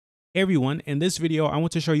Hey everyone, in this video, I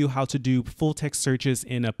want to show you how to do full text searches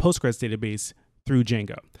in a Postgres database through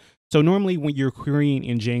Django. So normally when you're querying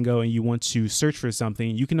in Django and you want to search for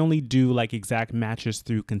something, you can only do like exact matches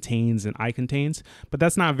through contains and iContains, but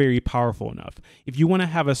that's not very powerful enough. If you want to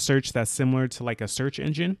have a search that's similar to like a search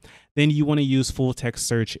engine, then you want to use full text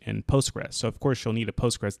search in Postgres. So of course you'll need a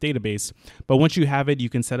Postgres database, but once you have it, you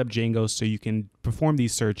can set up Django so you can perform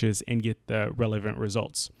these searches and get the relevant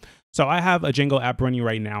results. So I have a Django app running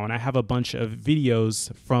right now, and I have a bunch of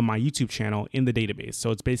videos from my YouTube channel in the database.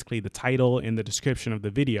 So it's basically the title and the description of the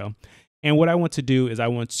video. And what I want to do is I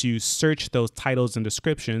want to search those titles and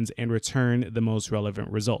descriptions and return the most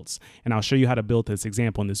relevant results. And I'll show you how to build this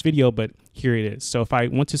example in this video, but here it is. So if I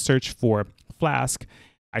want to search for Flask,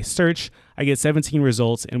 I search, I get 17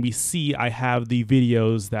 results, and we see I have the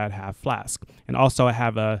videos that have Flask. And also I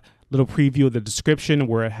have a little preview of the description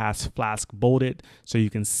where it has Flask bolded, so you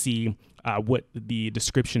can see what the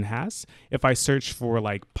description has. If I search for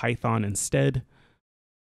like Python instead,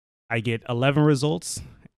 I get 11 results.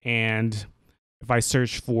 And if I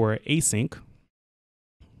search for async,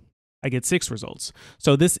 I get 6 results.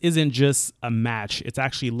 So this isn't just a match. It's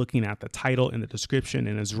actually looking at the title and the description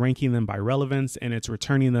and it's ranking them by relevance and it's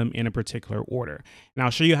returning them in a particular order. And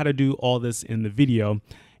I'll show you how to do all this in the video.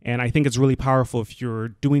 And I think it's really powerful if you're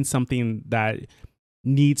doing something that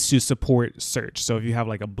needs to support search. So if you have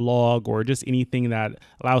like a blog or just anything that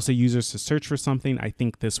allows the users to search for something, I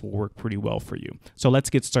think this will work pretty well for you. So let's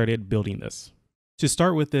get started building this. To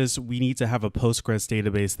start with this, we need to have a Postgres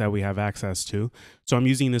database that we have access to. So I'm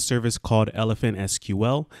using this service called Elephant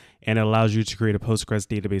SQL, and it allows you to create a Postgres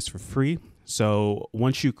database for free. So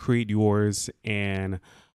once you create yours and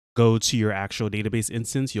go to your actual database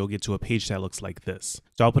instance, you'll get to a page that looks like this.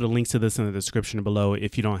 So I'll put a link to this in the description below.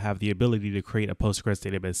 If you don't have the ability to create a Postgres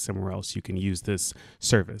database somewhere else, you can use this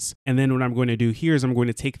service. And then what I'm going to do here is I'm going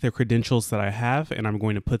to take the credentials that I have and I'm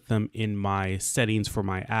going to put them in my settings for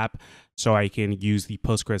my app so I can use the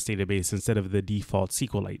Postgres database instead of the default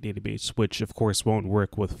SQLite database, which of course won't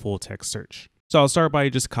work with full text search. So I'll start by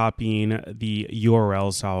just copying the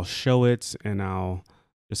URL. So I'll show it and I'll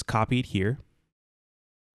just copy it here.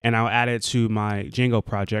 And I'll add it to my Django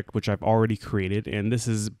project, which I've already created. And this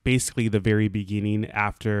is basically the very beginning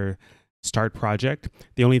after start project.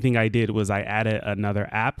 The only thing I did was I added another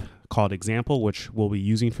app called example, which we'll be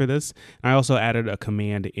using for this. And I also added a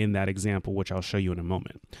command in that example, which I'll show you in a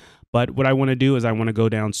moment. But what I want to do is I want to go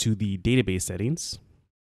down to the database settings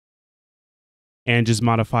and just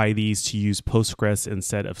modify these to use Postgres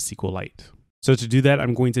instead of SQLite. So to do that,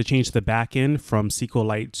 I'm going to change the backend from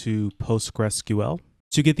SQLite to PostgreSQL.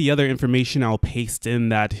 To get the other information, I'll paste in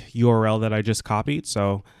that URL that I just copied.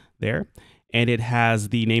 So there. And it has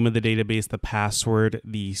the name of the database, the password,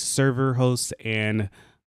 the server host, and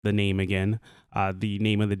the name again. The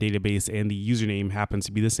name of the database and the username happens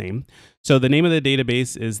to be the same. So the name of the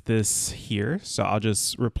database is this here. So I'll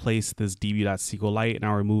just replace this db.sqlite and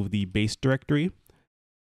I'll remove the base directory.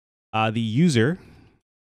 The user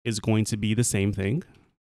is going to be the same thing.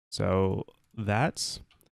 So that's.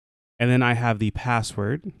 And then I have the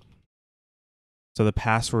password. So the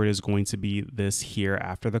password is going to be this here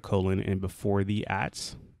after the colon and before the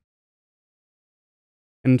 @.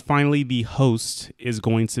 And finally, the host is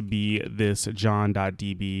going to be this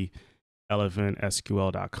john.db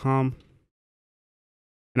elephantsql.com.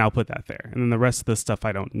 And I'll put that there. And then the rest of the stuff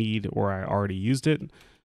I don't need or I already used it.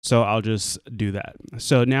 So I'll just do that.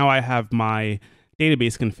 So now I have my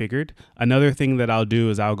database configured. Another thing that I'll do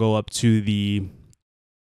is I'll go up to the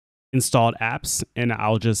installed apps and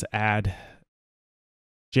I'll just add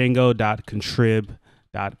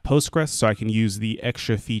django.contrib.postgres so I can use the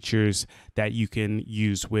extra features that you can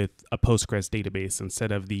use with a Postgres database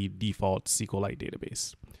instead of the default SQLite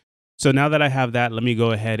database. So now that I have that, let me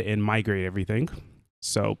go ahead and migrate everything.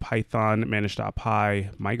 So Python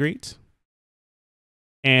manage.py migrate.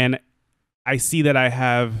 And I see that I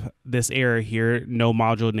have this error here, no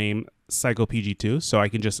module name psychopg2. So I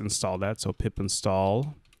can just install that. So pip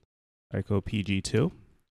install psychopg2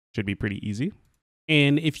 should be pretty easy.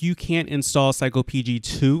 And if you can't install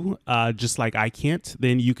psychopg2, just like I can't,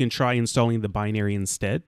 then you can try installing the binary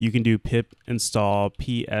instead. You can do pip install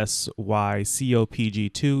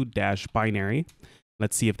psycopg2-binary.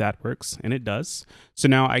 Let's see if that works. And it does. So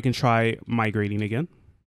now I can try migrating again.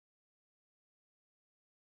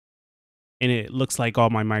 And it looks like all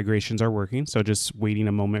my migrations are working. So just waiting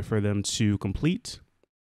a moment for them to complete.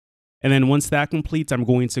 And then once that completes, I'm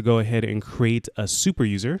going to go ahead and create a super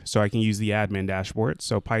user so I can use the admin dashboard.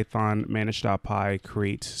 So Python manage.py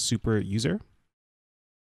create super user.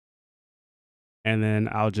 And then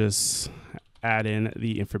I'll just add in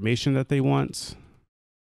the information that they want.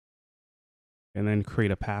 and then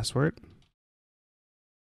create a password.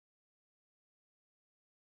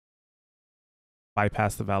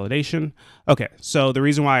 Bypass the validation. Okay, so the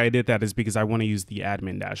reason why I did that is because I want to use the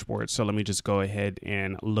admin dashboard. So let me just go ahead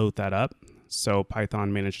and load that up. So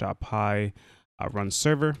Python manage.py run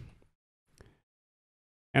server.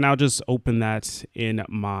 And I'll just open that in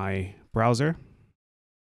my browser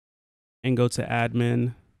and go to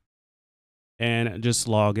admin and just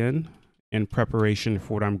log in preparation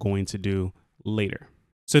for what I'm going to do later.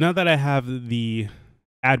 So now that I have the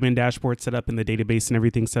admin dashboard set up and the database and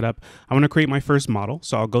everything set up, I want to create my first model.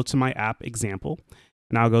 So I'll go to my app example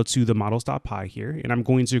and I'll go to the models.py here, and I'm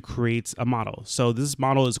going to create a model. So this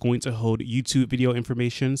model is going to hold YouTube video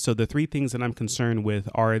information. So the three things that I'm concerned with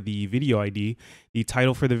are the video ID, the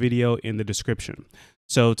title for the video, and the description.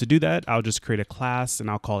 So to do that, I'll just create a class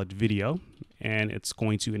and I'll call it video, and it's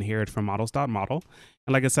going to inherit from models.model.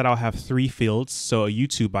 And like I said, I'll have three fields. So a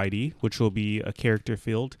YouTube ID, which will be a character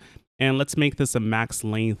field. And let's make this a max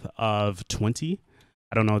length of 20.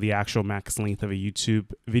 I don't know the actual max length of a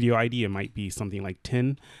YouTube video ID. It might be something like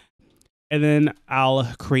 10. And then I'll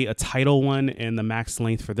create a title one, and the max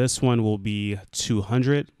length for this one will be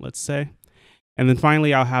 200, let's say. And then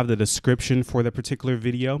finally, I'll have the description for the particular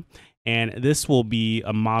video. And this will be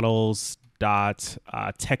a models.text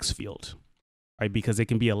field, right? Because it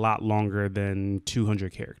can be a lot longer than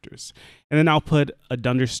 200 characters. And then I'll put a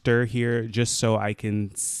dunderster here just so I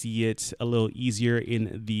can see it a little easier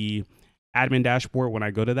in the admin dashboard when I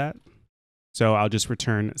go to that. So I'll just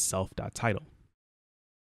return self.title.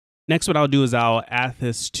 Next, what I'll do is I'll add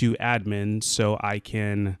this to admin so I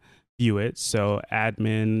can view it. So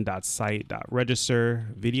admin.site.register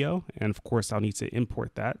video. And of course, I'll need to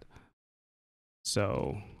import that.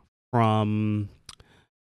 So from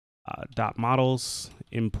 .models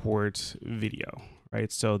import video,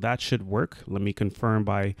 right? So that should work. Let me confirm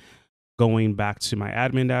by going back to my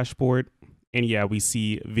admin dashboard. And yeah, we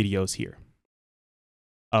see videos here.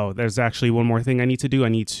 Oh, there's actually one more thing I need to do. I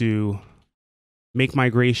need to make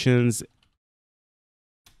migrations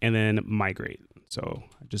and then migrate. So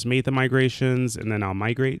I just made the migrations and then I'll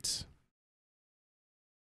migrate.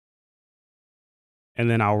 And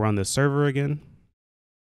then I'll run the server again.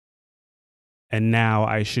 And now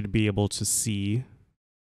I should be able to see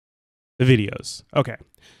the videos. Okay.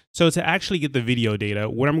 So to actually get the video data,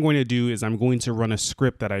 what I'm going to do is I'm going to run a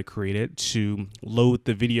script that I created to load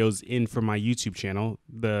the videos in from my YouTube channel,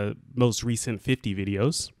 the most recent 50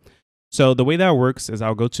 videos. So the way that works is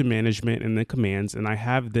I'll go to management and the commands, and I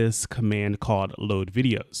have this command called load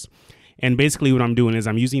videos. And basically what I'm doing is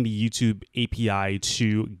I'm using the YouTube API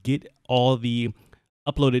to get all the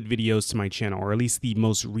uploaded videos to my channel, or at least the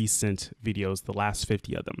most recent videos, the last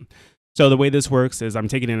 50 of them. So the way this works is I'm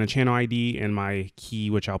taking in a channel ID and my key,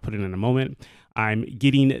 which I'll put in a moment. I'm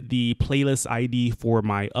getting the playlist ID for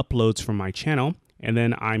my uploads from my channel, and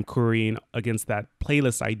then I'm querying against that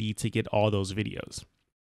playlist ID to get all those videos.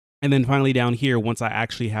 And then finally down here, once I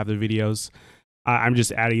actually have the videos, I'm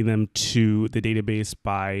just adding them to the database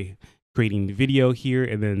by creating the video here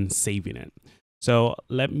and then saving it. So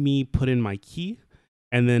let me put in my key.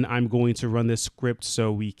 And then I'm going to run this script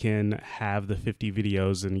so we can have the 50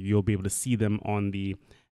 videos and you'll be able to see them on the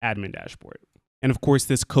admin dashboard. And of course,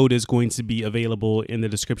 this code is going to be available in the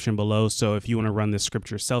description below. So if you want to run this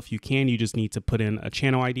script yourself, you can. You just need to put in a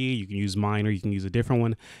channel ID. You can use mine or you can use a different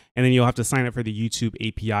one. And then you'll have to sign up for the YouTube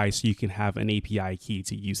API so you can have an API key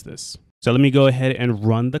to use this. So let me go ahead and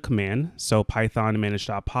run the command. So Python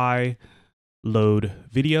manage.py load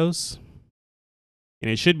videos.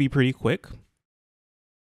 And it should be pretty quick.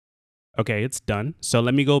 Okay, it's done. So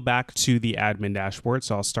let me go back to the admin dashboard.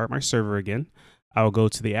 So I'll start my server again. I'll go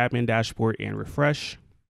to the admin dashboard and refresh.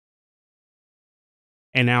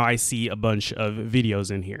 And now I see a bunch of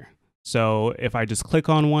videos in here. So if I just click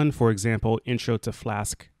on one, for example, intro to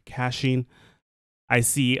Flask caching, I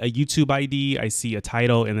see a YouTube ID, I see a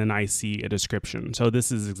title, and then I see a description. So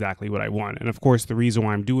this is exactly what I want. And of course, the reason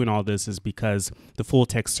why I'm doing all this is because the full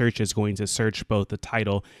text search is going to search both the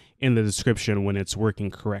title and the description when it's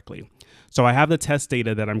working correctly. So I have the test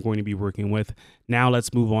data that I'm going to be working with. Now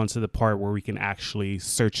let's move on to the part where we can actually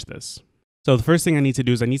search this. So the first thing I need to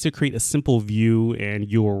do is I need to create a simple view and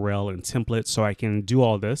URL and template so I can do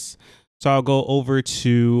all this. So I'll go over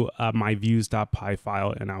to my views.py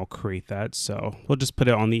file and I'll create that. So we'll just put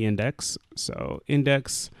it on the index. So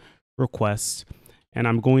index request, and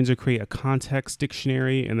I'm going to create a context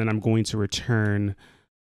dictionary, and then I'm going to return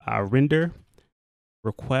render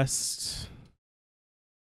request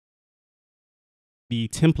the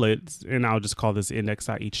template, and I'll just call this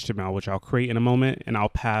index.html, which I'll create in a moment, and I'll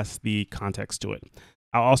pass the context to it.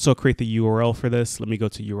 I'll also create the URL for this. Let me go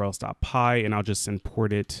to urls.py and I'll just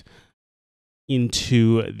import it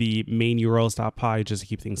into the main urls.py just to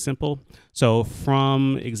keep things simple. So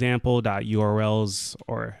from example.urls,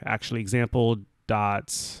 or actually example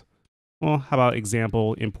dot, well, how about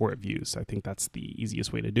example import views? I think that's the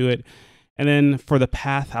easiest way to do it. And then for the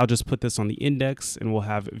path, I'll just put this on the index and we'll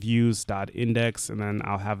have views.index, and then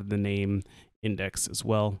I'll have the name index as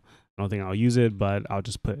well. I don't think I'll use it, but I'll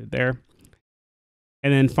just put it there.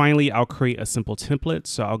 And then finally, I'll create a simple template.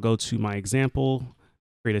 So I'll go to my example,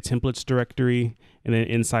 create a templates directory, and then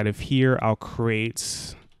inside of here, I'll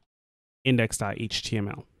create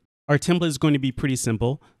index.html. Our template is going to be pretty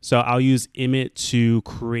simple. So I'll use Emmet to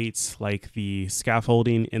create like the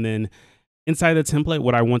scaffolding. And then inside the template,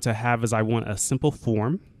 what I want to have is I want a simple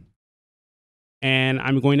form. And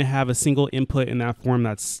I'm going to have a single input in that form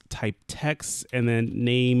that's type text. And then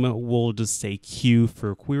name will just say Q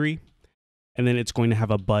for query. And then it's going to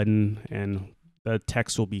have a button and the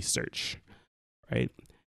text will be search, right?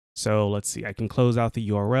 So let's see, I can close out the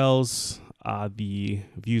URLs. The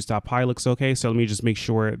views.py looks okay. So let me just make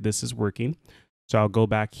sure this is working. So I'll go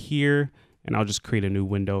back here and I'll just create a new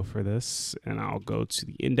window for this. And I'll go to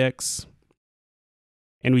the index.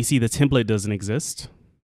 And we see the template doesn't exist,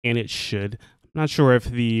 and it should. I'm not sure if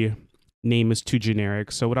the name is too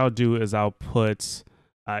generic. So what I'll do is I'll put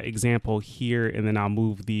example here, and then I'll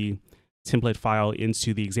move the template file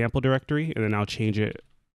into the example directory, and then I'll change it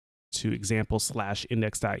to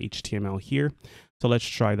example/index.html here. So let's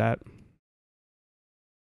try that.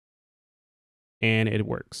 And it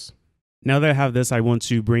works. Now that I have this, I want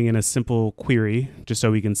to bring in a simple query just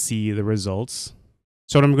so we can see the results.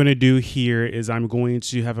 So what I'm going to do here is I'm going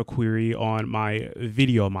to have a query on my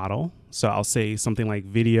video model. So I'll say something like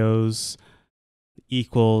videos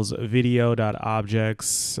equals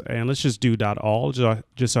video.objects, and let's just do .all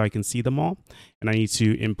just so I can see them all. And I need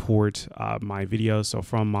to import my video. So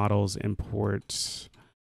from models, import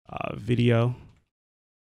video,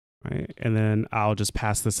 right? And then I'll just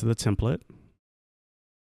pass this to the template.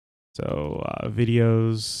 So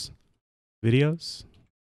videos.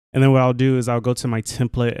 And then what I'll do is I'll go to my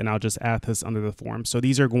template and I'll just add this under the form. So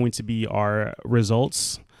these are going to be our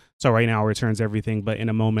results. So right now it returns everything, but in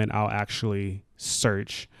a moment I'll actually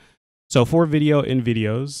search. So for video in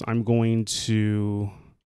videos, I'm going to,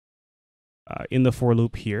 in the for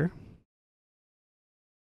loop here.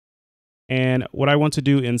 And what I want to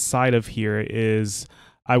do inside of here is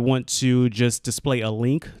I want to just display a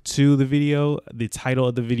link to the video, the title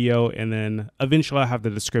of the video, and then eventually I'll have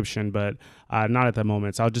the description, but not at the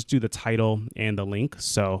moment. So I'll just do the title and the link.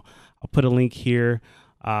 So I'll put a link here.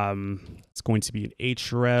 It's going to be an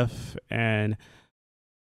href, and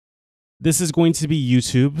this is going to be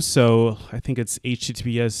YouTube. So I think it's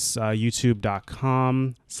https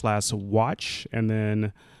youtube.com/watch, and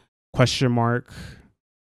then question mark,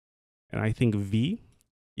 and I think V.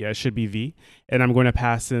 Yeah, it should be V. And I'm going to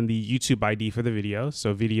pass in the YouTube ID for the video.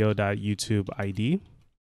 So video.youtube ID.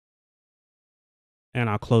 And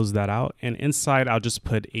I'll close that out. And inside, I'll just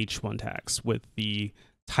put H1 tags with the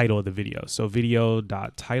title of the video. So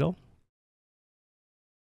video.title.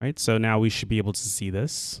 Right, so now we should be able to see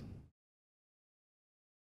this.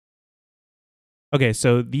 Okay,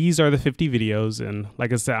 so these are the 50 videos, and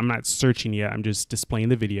like I said, I'm not searching yet, I'm just displaying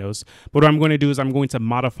the videos. But what I'm going to do is I'm going to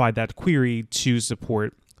modify that query to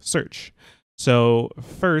support search. So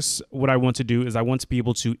first, what I want to do is I want to be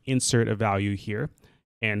able to insert a value here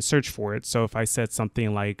and search for it. So if I said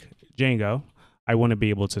something like Django, I want to be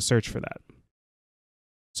able to search for that.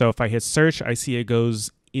 So if I hit search, I see it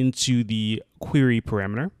goes into the query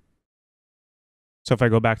parameter. So if I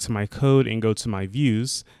go back to my code and go to my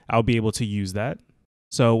views, I'll be able to use that.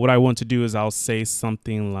 So what I want to do is I'll say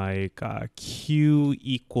something like Q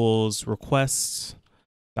equals requests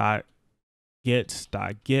dot get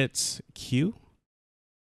Q.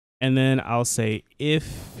 And then I'll say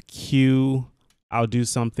if Q, I'll do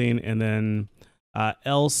something, and then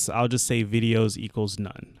else I'll just say videos equals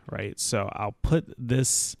none, right? So I'll put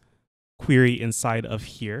this query inside of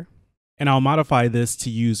here. And I'll modify this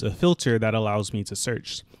to use a filter that allows me to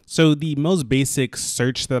search. So the most basic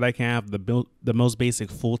search that I can have, the most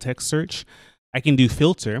basic full text search, I can do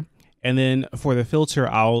filter. And then for the filter,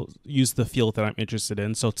 I'll use the field that I'm interested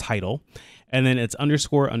in. So title, and then it's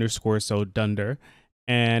 __, so dunder,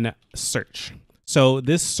 and search. So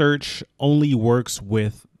this search only works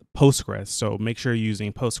with Postgres. So make sure you're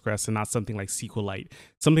using Postgres and not something like SQLite.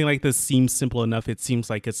 Something like this seems simple enough. It seems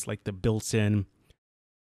like it's like the built-in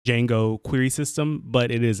Django query system, but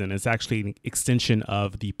it isn't. It's actually an extension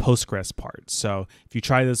of the Postgres part. So if you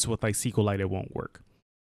try this with like SQLite, it won't work.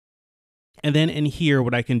 And then in here,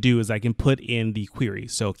 what I can do is I can put in the query,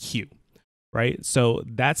 so Q, right? So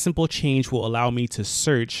that simple change will allow me to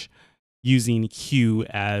search using Q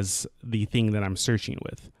as the thing that I'm searching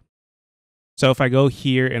with. So if I go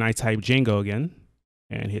here and I type Django again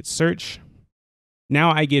and hit search,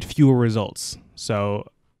 now I get fewer results.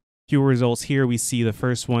 So fewer results here, we see the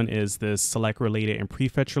first one is the select related and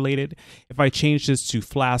prefetch related. If I change this to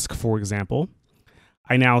Flask, for example,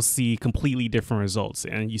 I now see completely different results,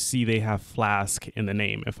 and you see they have Flask in the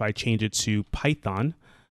name. If I change it to Python,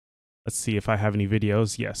 let's see if I have any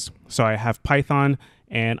videos. Yes. So I have Python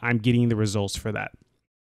and I'm getting the results for that.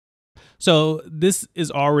 So this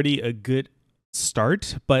is already a good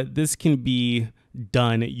start, but this can be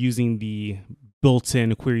done using the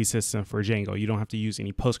built-in query system for Django. You don't have to use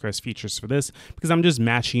any Postgres features for this because I'm just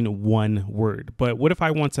matching one word. But what if I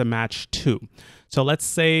want to match two? So let's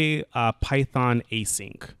say Python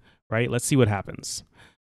async, right? Let's see what happens.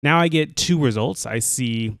 Now I get two results. I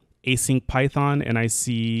see async Python and I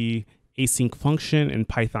see async function in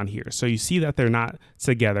Python here. So you see that they're not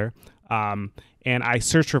together. And I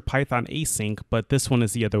search for Python async, but this one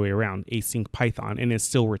is the other way around, async Python, and it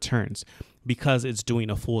still returns because it's doing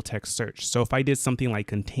a full text search. So if I did something like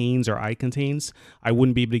contains or iContains, I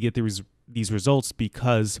wouldn't be able to get these results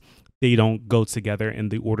because they don't go together in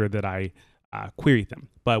the order that I queried them.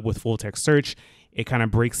 But with full text search, it kind of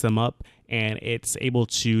breaks them up and it's able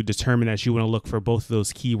to determine that you want to look for both of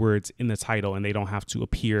those keywords in the title and they don't have to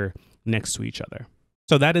appear next to each other.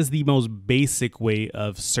 So that is the most basic way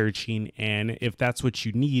of searching. And if that's what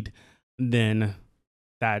you need, then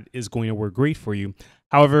that is going to work great for you.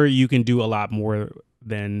 However, you can do a lot more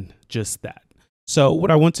than just that. So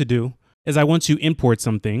what I want to do is I want to import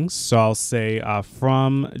some things. So I'll say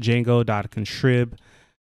from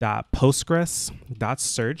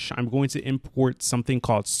django.contrib.postgres.search, I'm going to import something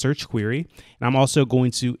called search query. And I'm also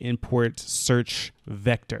going to import search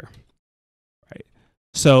vector.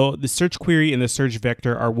 So the search query and the search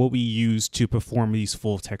vector are what we use to perform these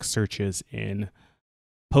full text searches in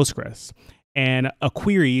Postgres. And a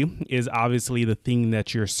query is obviously the thing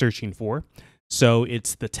that you're searching for. So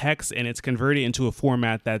it's the text and it's converted into a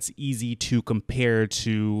format that's easy to compare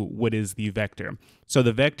to what is the vector. So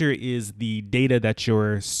the vector is the data that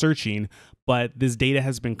you're searching, but this data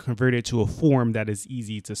has been converted to a form that is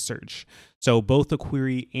easy to search. So both the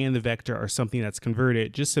query and the vector are something that's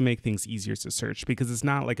converted just to make things easier to search, because it's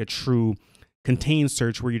not like a true contain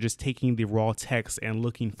search where you're just taking the raw text and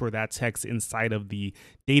looking for that text inside of the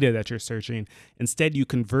data that you're searching. Instead, you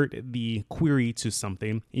convert the query to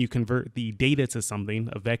something, you convert the data to something,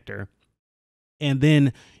 a vector, and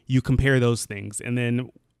then you compare those things. And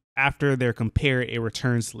then after they're compared, it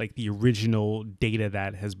returns like the original data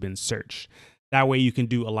that has been searched. That way you can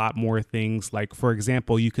do a lot more things. Like, for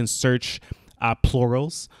example, you can search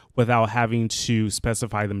plurals without having to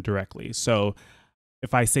specify them directly. So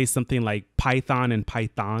if I say something like Python and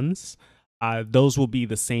Pythons, those will be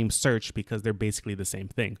the same search because they're basically the same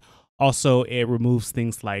thing. Also, it removes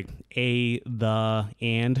things like a, the,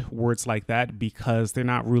 and words like that because they're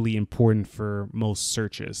not really important for most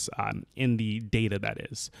searches in the data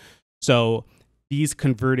that is. So these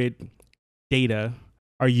converted data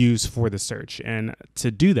are used for the search. And to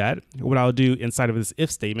do that, what I'll do inside of this if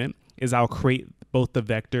statement is I'll create both the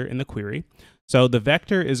vector and the query. So the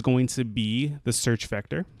vector is going to be the search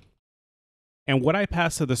vector. And what I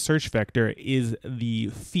pass to the search vector is the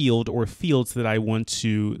field or fields that I want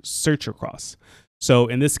to search across. So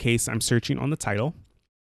in this case, I'm searching on the title.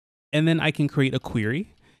 And then I can create a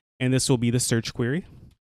query. And this will be the search query.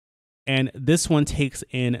 And this one takes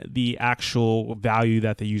in the actual value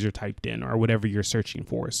that the user typed in or whatever you're searching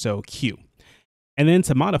for. So Q. And then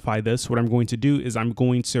to modify this, what I'm going to do is I'm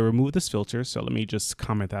going to remove this filter. So let me just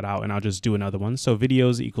comment that out and I'll just do another one. So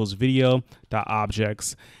videos equals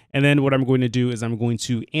video.objects. And then what I'm going to do is I'm going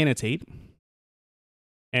to annotate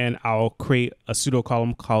and I'll create a pseudo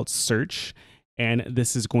column called search. And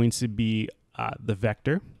this is going to be the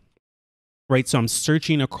vector, right? So I'm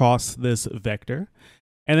searching across this vector.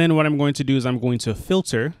 And then what I'm going to do is I'm going to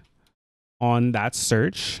filter on that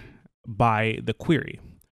search by the query.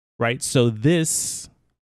 Right, so this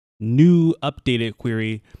new updated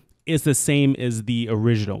query is the same as the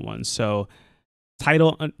original one. So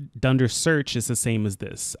title under search is the same as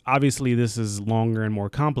this. Obviously, this is longer and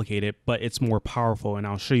more complicated, but it's more powerful, and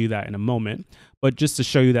I'll show you that in a moment. But just to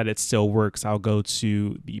show you that it still works, I'll go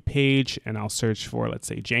to the page and I'll search for, let's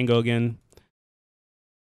say, Django again,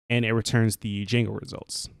 and it returns the Django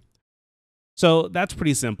results. So that's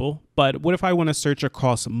pretty simple, but what if I want to search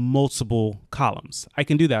across multiple columns? I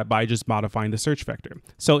can do that by just modifying the search vector.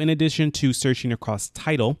 So in addition to searching across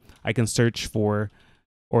title, I can search for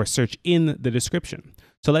or search in the description.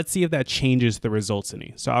 So let's see if that changes the results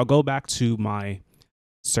any. So I'll go back to my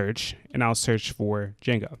search and I'll search for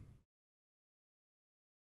Django.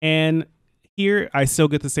 And here I still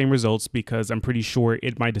get the same results because I'm pretty sure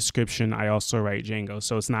in my description I also write Django,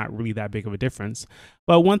 so it's not really that big of a difference.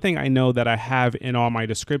 But one thing I know that I have in all my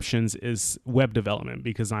descriptions is web development,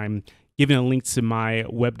 because I'm giving a link to my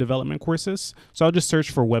web development courses. So I'll just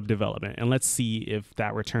search for web development and let's see if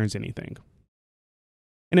that returns anything.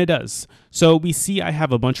 And it does. So we see I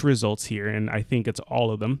have a bunch of results here, and I think it's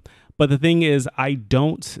all of them. But the thing is, I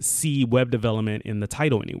don't see web development in the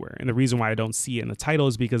title anywhere. And the reason why I don't see it in the title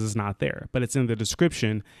is because it's not there, but it's in the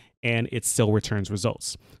description and it still returns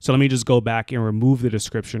results. So let me just go back and remove the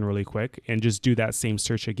description really quick and just do that same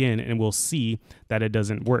search again, and we'll see that it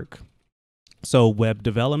doesn't work. So web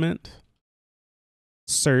development,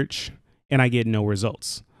 search, and I get no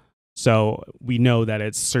results. So we know that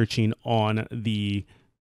it's searching on the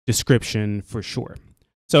description for sure.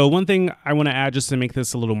 So one thing I want to add just to make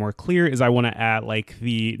this a little more clear is I want to add like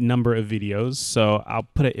the number of videos. So I'll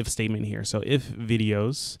put an if statement here. So if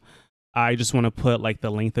videos, I just want to put like the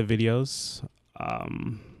length of videos.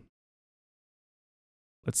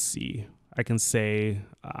 Let's see, I can say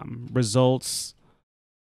results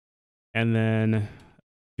and then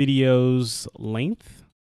videos length,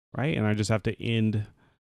 right? And I just have to end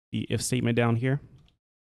the if statement down here.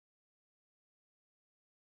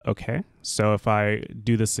 Okay, so if I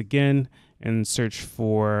do this again and search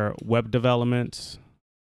for web development,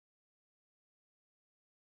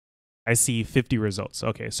 I see 50 results.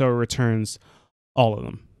 Okay, so it returns all of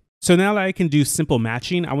them. So now that I can do simple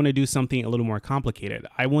matching, I want to do something a little more complicated.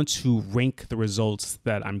 I want to rank the results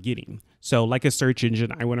that I'm getting. So like a search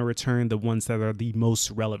engine, I want to return the ones that are the most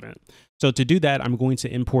relevant. So to do that, I'm going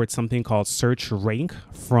to import something called search rank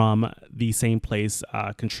from the same place,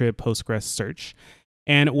 contrib Postgres search.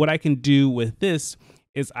 And what I can do with this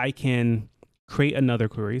is I can create another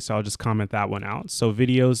query. So I'll just comment that one out. So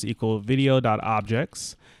videos equal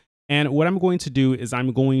video.objects. And what I'm going to do is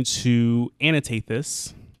I'm going to annotate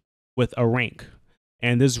this with a rank.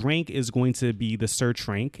 And this rank is going to be the search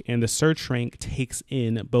rank. And the search rank takes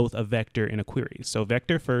in both a vector and a query. So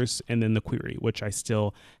vector first and then the query, which I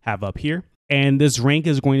still have up here. And this rank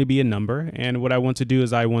is going to be a number. And what I want to do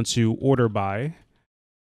is I want to order by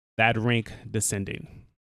that rank descending.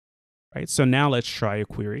 Right, so now let's try a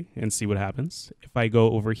query and see what happens. If I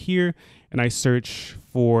go over here and I search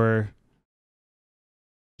for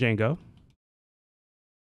Django,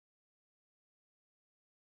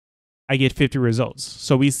 I get 50 results.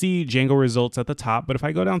 So we see Django results at the top, but if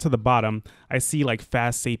I go down to the bottom, I see like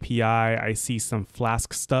Fast API, I see some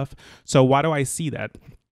Flask stuff. So why do I see that?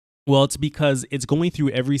 Well, it's because it's going through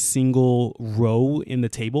every single row in the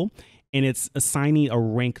table and it's assigning a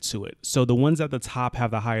rank to it. So the ones at the top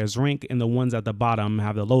have the highest rank and the ones at the bottom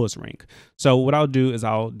have the lowest rank. So what I'll do is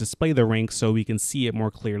I'll display the rank so we can see it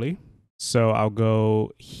more clearly. So I'll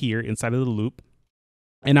go here inside of the loop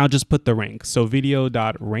and I'll just put the rank. So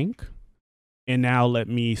video.rank. And now let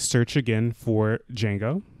me search again for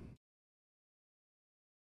Django.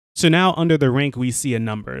 So now under the rank, we see a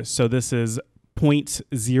number. So this is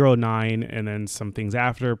 0.09 and then some things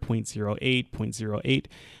after 0.08, 0.08.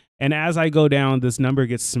 And as I go down, this number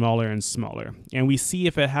gets smaller and smaller. And we see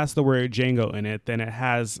if it has the word Django in it, then it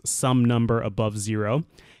has some number above 0.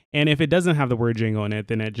 And if it doesn't have the word Django in it,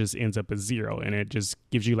 then it just ends up as 0. And it just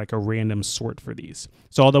gives you like a random sort for these.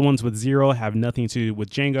 So all the ones with 0 have nothing to do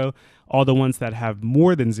with Django. All the ones that have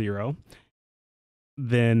more than 0,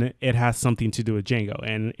 then it has something to do with Django.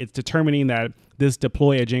 And it's determining that this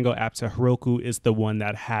deploy a Django app to Heroku is the one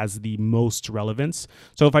that has the most relevance.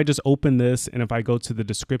 So if I just open this and if I go to the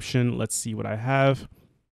description, let's see what I have.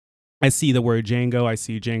 I see the word Django. I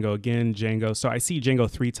see Django again, Django. So I see Django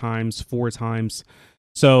 3 times, 4 times.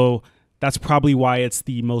 So that's probably why it's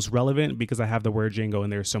the most relevant, because I have the word Django in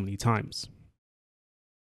there so many times.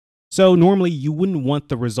 So normally you wouldn't want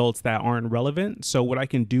the results that aren't relevant. So what I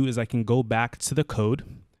can do is I can go back to the code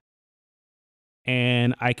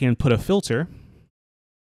and I can put a filter.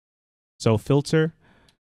 So filter,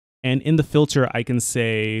 and in the filter, I can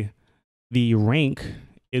say the rank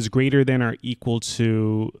is greater than or equal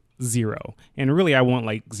to 0. And really I want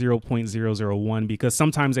like 0.001 because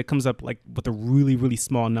sometimes it comes up like with a really, really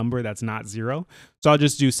small number that's not 0. So I'll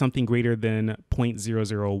just do something greater than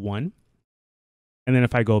 0.001. And then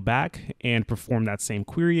if I go back and perform that same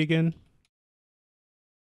query again,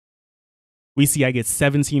 we see I get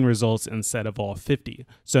 17 results instead of all 50.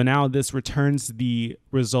 So now this returns the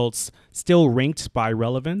results still ranked by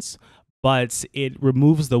relevance, but it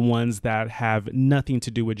removes the ones that have nothing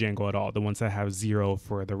to do with Django at all, the ones that have 0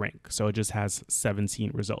 for the rank. So it just has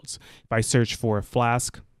 17 results. If I search for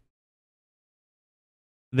Flask,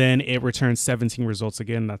 then it returns 17 results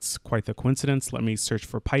again. That's quite the coincidence. Let me search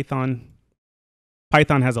for Python.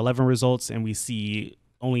 Python has 11 results, and we see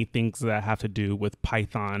only things that have to do with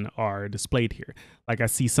Python are displayed here. Like I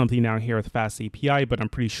see something down here with Fast API, but I'm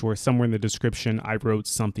pretty sure somewhere in the description I wrote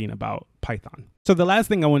something about Python. So the last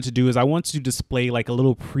thing I want to do is I want to display like a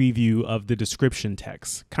little preview of the description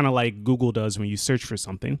text, kind of like Google does when you search for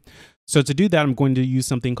something. So to do that, I'm going to use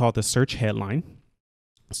something called the search headline.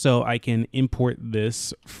 So I can import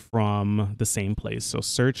this from the same place. So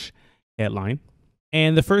search headline.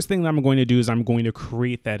 And the first thing that I'm going to do is I'm going to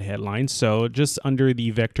create that headline. So just under the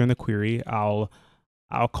vector in the query, I'll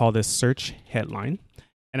call this search headline.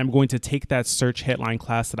 And I'm going to take that search headline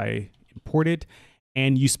class that I imported,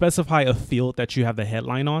 and you specify a field that you have the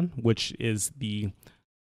headline on, which is the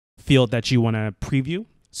field that you want to preview.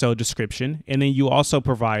 So description. And then you also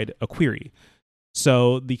provide a query.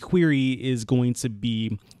 So the query is going to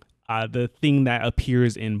be the thing that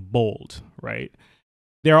appears in bold, right?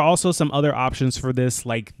 There are also some other options for this,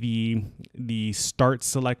 like the start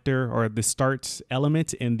selector or the start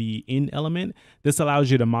element and the in element. This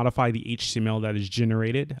allows you to modify the HTML that is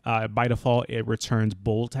generated. By default, it returns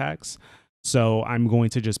bold tags. So I'm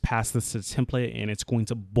going to just pass this to the template, and it's going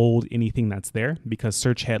to bold anything that's there, because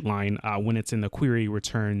search headline, when it's in the query,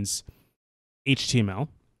 returns HTML.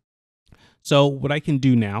 So what I can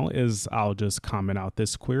do now is I'll just comment out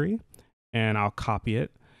this query, and I'll copy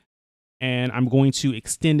it. And I'm going to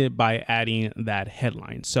extend it by adding that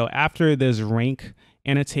headline. So after this rank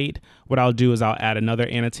annotate, what I'll do is I'll add another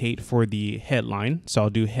annotate for the headline. So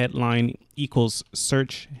I'll do headline equals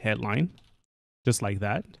search headline, just like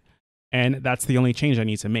that. And that's the only change I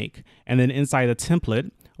need to make. And then inside the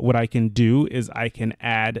template, what I can do is I can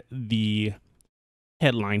add the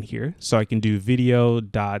headline here. So I can do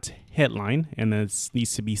video.headline, and this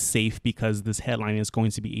needs to be safe because this headline is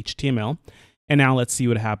going to be HTML. And now let's see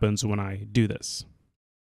what happens when I do this.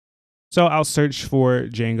 So I'll search for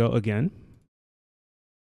Django again.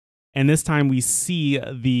 And this time we see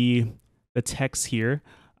the text here.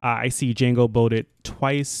 I see Django bolded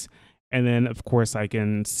twice. And then of course I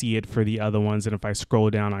can see it for the other ones. And if I scroll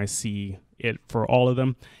down, I see it for all of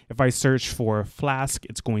them. If I search for Flask,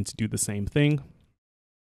 it's going to do the same thing.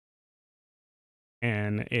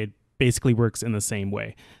 And it basically works in the same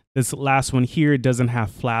way. This last one here doesn't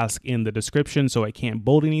have Flask in the description, so I can't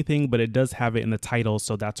bold anything, but it does have it in the title,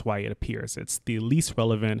 so that's why it appears. It's the least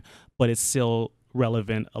relevant, but it's still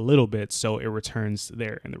relevant a little bit, so it returns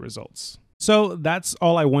there in the results. So that's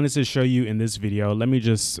all I wanted to show you in this video. Let me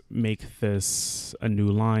just make this a new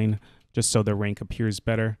line, just so the rank appears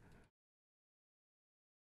better.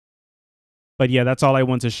 But yeah, that's all I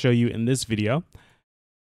want to show you in this video.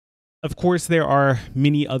 Of course, there are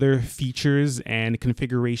many other features and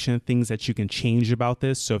configuration things that you can change about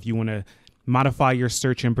this. So if you want to modify your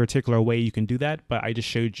search in a particular way, you can do that. But I just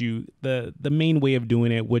showed you the main way of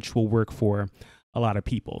doing it, which will work for a lot of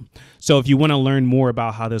people. So if you want to learn more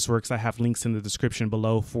about how this works, I have links in the description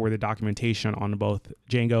below for the documentation on both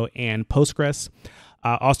Django and Postgres.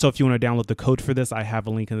 Also, if you want to download the code for this, I have a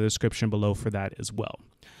link in the description below for that as well.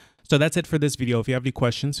 So that's it for this video. If you have any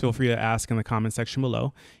questions, feel free to ask in the comment section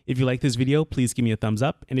below. If you like this video, please give me a thumbs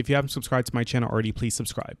up. And if you haven't subscribed to my channel already, please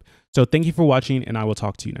subscribe. So thank you for watching, and I will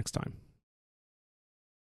talk to you next time.